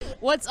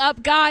What's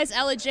up, guys?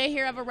 Ella J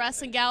here of A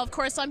Wrestling Gal. Of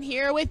course, I'm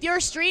here with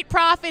your Street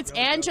Profits,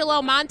 Angelo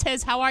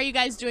Montez. How are you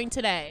guys doing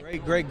today?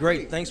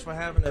 Great. Thanks for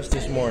having us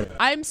this morning.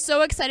 I'm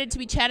so excited to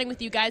be chatting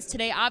with you guys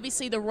today.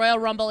 Obviously, the Royal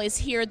Rumble is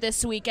here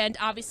this weekend,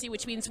 obviously,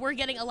 which means we're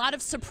getting a lot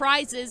of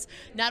surprises.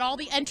 Not all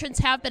the entrants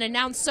have been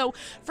announced. So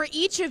for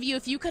each of you,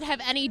 if you could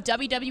have any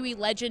WWE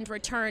legend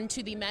return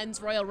to the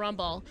Men's Royal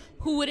Rumble,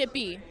 who would it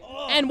be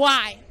and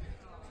why?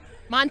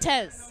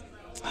 Montez.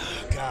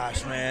 Oh,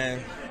 gosh,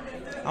 man.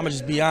 I'm going to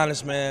just be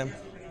honest, man.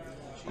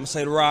 I'm going to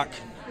say The Rock.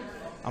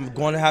 I'm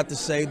going to have to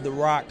say The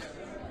Rock,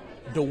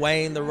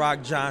 Dwayne The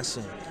Rock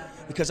Johnson,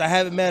 because I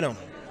haven't met him.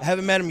 I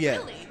haven't met him yet.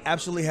 Really?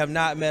 Absolutely have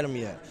not met him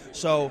yet.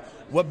 So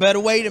what better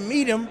way to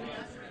meet him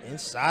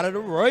inside of the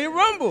Royal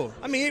Rumble?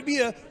 I mean, it'd be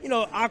a,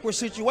 awkward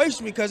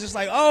situation because it's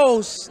like,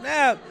 oh,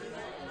 snap,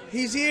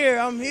 he's here,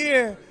 I'm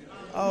here.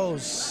 Oh,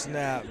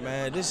 snap,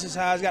 man. This is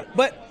how it's got.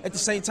 But at the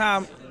same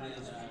time,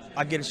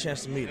 I get a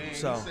chance to meet him.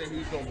 So he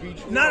was gonna beat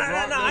you no,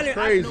 up. That's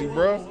crazy,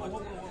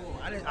 bro.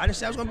 I didn't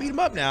say I was gonna beat him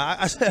up. Now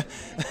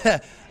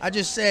I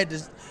just said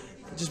this,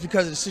 just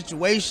because of the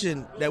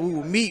situation that we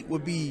would meet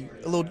would be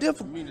a little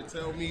difficult. You mean to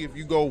tell me if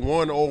you go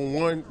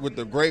 1-on-1 with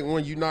the great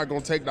one, you're not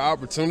gonna take the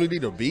opportunity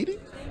to beat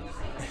him?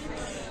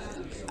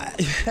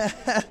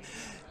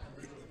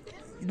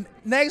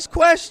 Next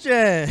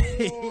question.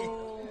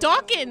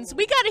 Dawkins,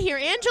 we got to hear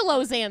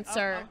Angelo's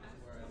answer.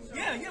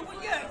 Yeah.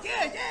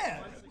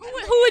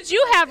 Who would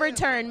you have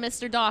return,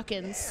 Mr.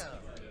 Dawkins?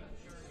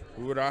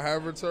 Who would I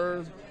have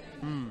returned?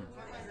 Man,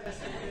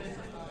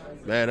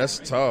 that's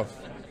tough.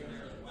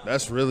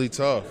 That's really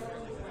tough.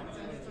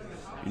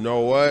 You know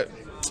what?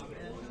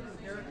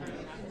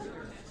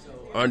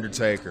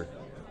 Undertaker.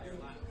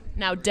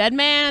 Now, Dead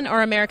Man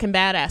or American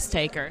Badass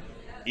Taker?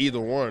 Either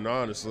one,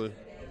 honestly.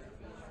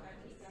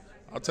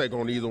 I'll take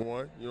on either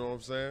one. You know what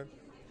I'm saying?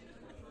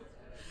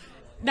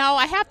 Now,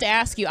 I have to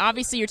ask you,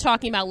 obviously you're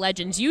talking about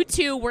legends. You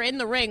two were in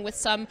the ring with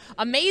some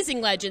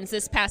amazing legends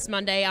this past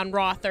Monday on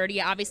Raw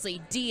 30.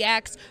 Obviously,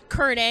 DX,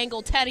 Kurt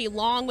Angle, Teddy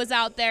Long was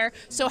out there.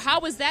 So how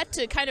was that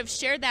to kind of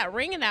share that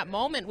ring in that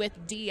moment with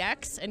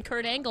DX and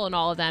Kurt Angle and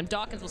all of them?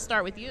 Dawkins, we'll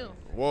start with you.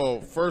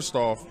 Well, first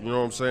off, you know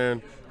what I'm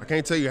saying? I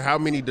can't tell you how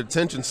many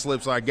detention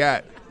slips I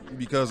got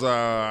because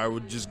I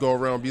would just go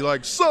around and be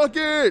like, suck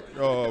it!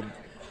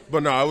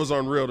 But no, it was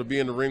unreal to be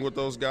in the ring with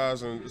those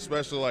guys, and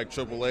especially like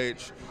Triple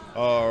H,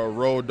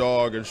 Road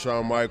Dogg, and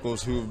Shawn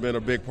Michaels, who've been a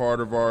big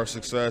part of our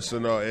success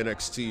in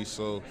NXT.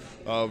 So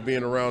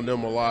being around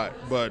them a lot.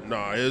 But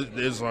no,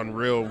 it's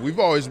unreal. We've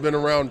always been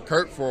around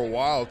Kurt for a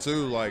while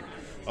too. Like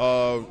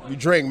we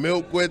drank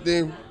milk with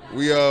him.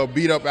 We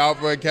beat up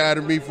Alpha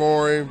Academy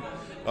for him.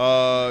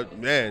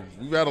 Man,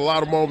 we've had a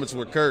lot of moments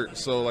with Kurt.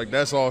 So like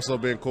that's also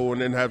been cool.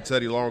 And then have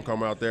Teddy Long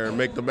come out there and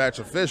make the match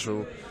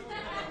official.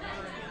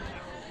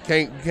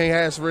 Can't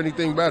ask for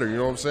anything better, you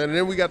know what I'm saying? And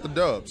then we got the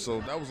dub,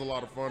 so that was a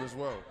lot of fun as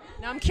well.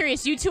 Now, I'm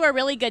curious, you two are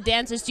really good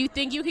dancers. Do you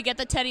think you could get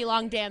the Teddy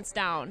Long dance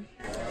down?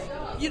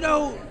 He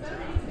the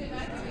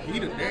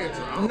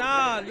dancer.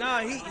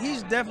 Nah,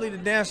 he's definitely the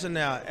dancer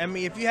now. I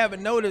mean, if you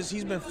haven't noticed,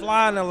 he's been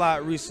flying a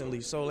lot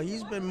recently, so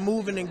he's been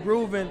moving and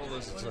grooving. Don't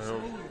listen to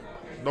him.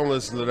 Don't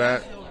listen to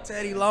that.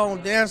 Teddy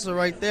Long dancer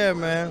right there,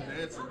 man.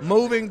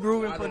 Moving,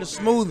 grooving for the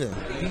smoothing.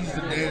 He's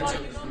the dancer.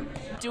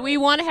 Do we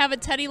want to have a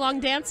Teddy Long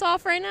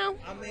dance-off right now?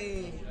 I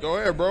mean, Go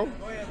ahead, bro.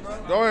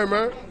 Go ahead,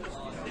 man.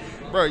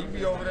 Bro, you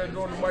be over there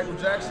doing the Michael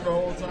Jackson the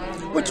whole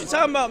time. what you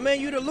talking about, man?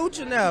 You the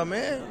lucha now,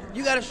 man.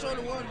 You got to show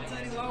the world the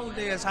Teddy Long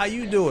dance, how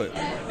you do it.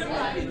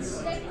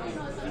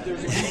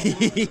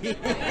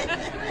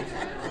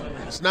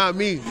 It's not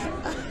me.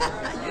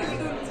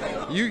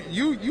 You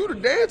the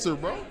dancer,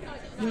 bro.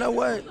 You know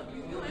what?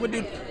 You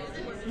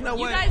know You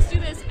what? guys do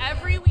this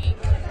every week.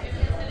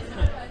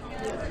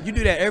 You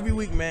do that every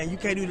week, man. You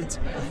can't do the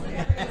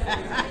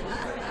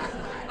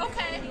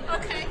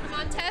Okay.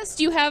 Montez,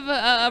 do you have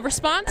a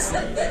response?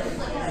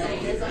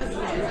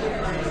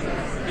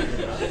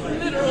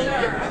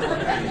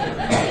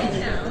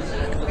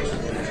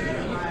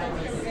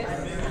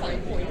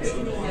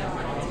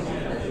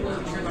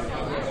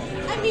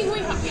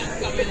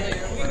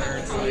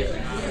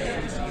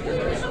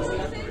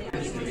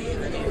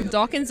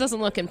 Dawkins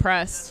doesn't look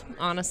impressed,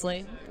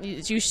 honestly.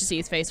 You should see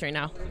his face right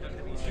now.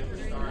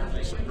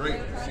 Great.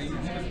 See, he's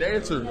the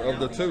dancer of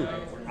the two.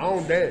 I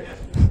don't dance.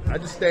 I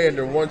just stand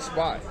in one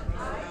spot.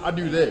 I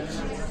do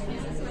this.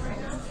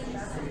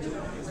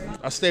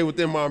 I stay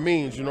within my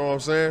means, you know what I'm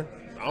saying?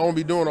 I don't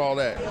be doing all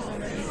that.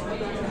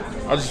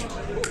 I just,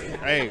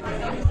 hey.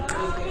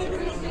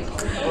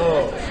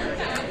 Oh,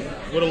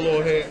 with a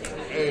little head.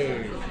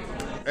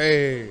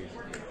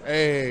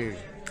 Hey.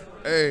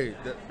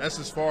 That's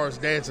as far as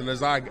dancing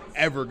as I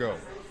ever go.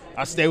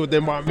 I stay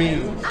within my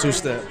means.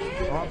 two-step.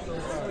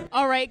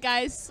 All right,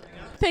 guys.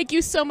 Thank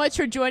you so much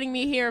for joining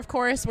me here. Of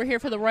course, we're here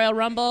for the Royal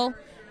Rumble.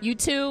 You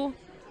two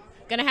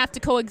gonna have to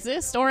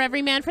coexist, or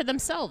every man for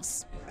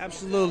themselves.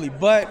 Absolutely,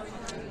 but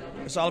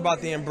it's all about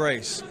the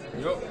embrace.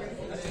 Yep.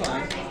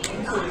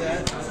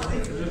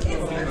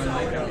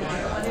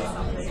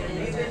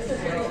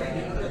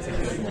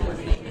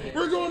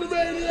 We're going to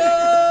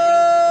radio!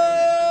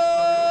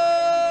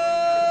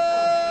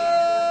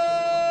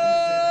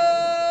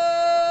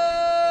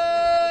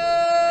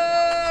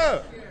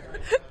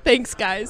 Thanks, guys.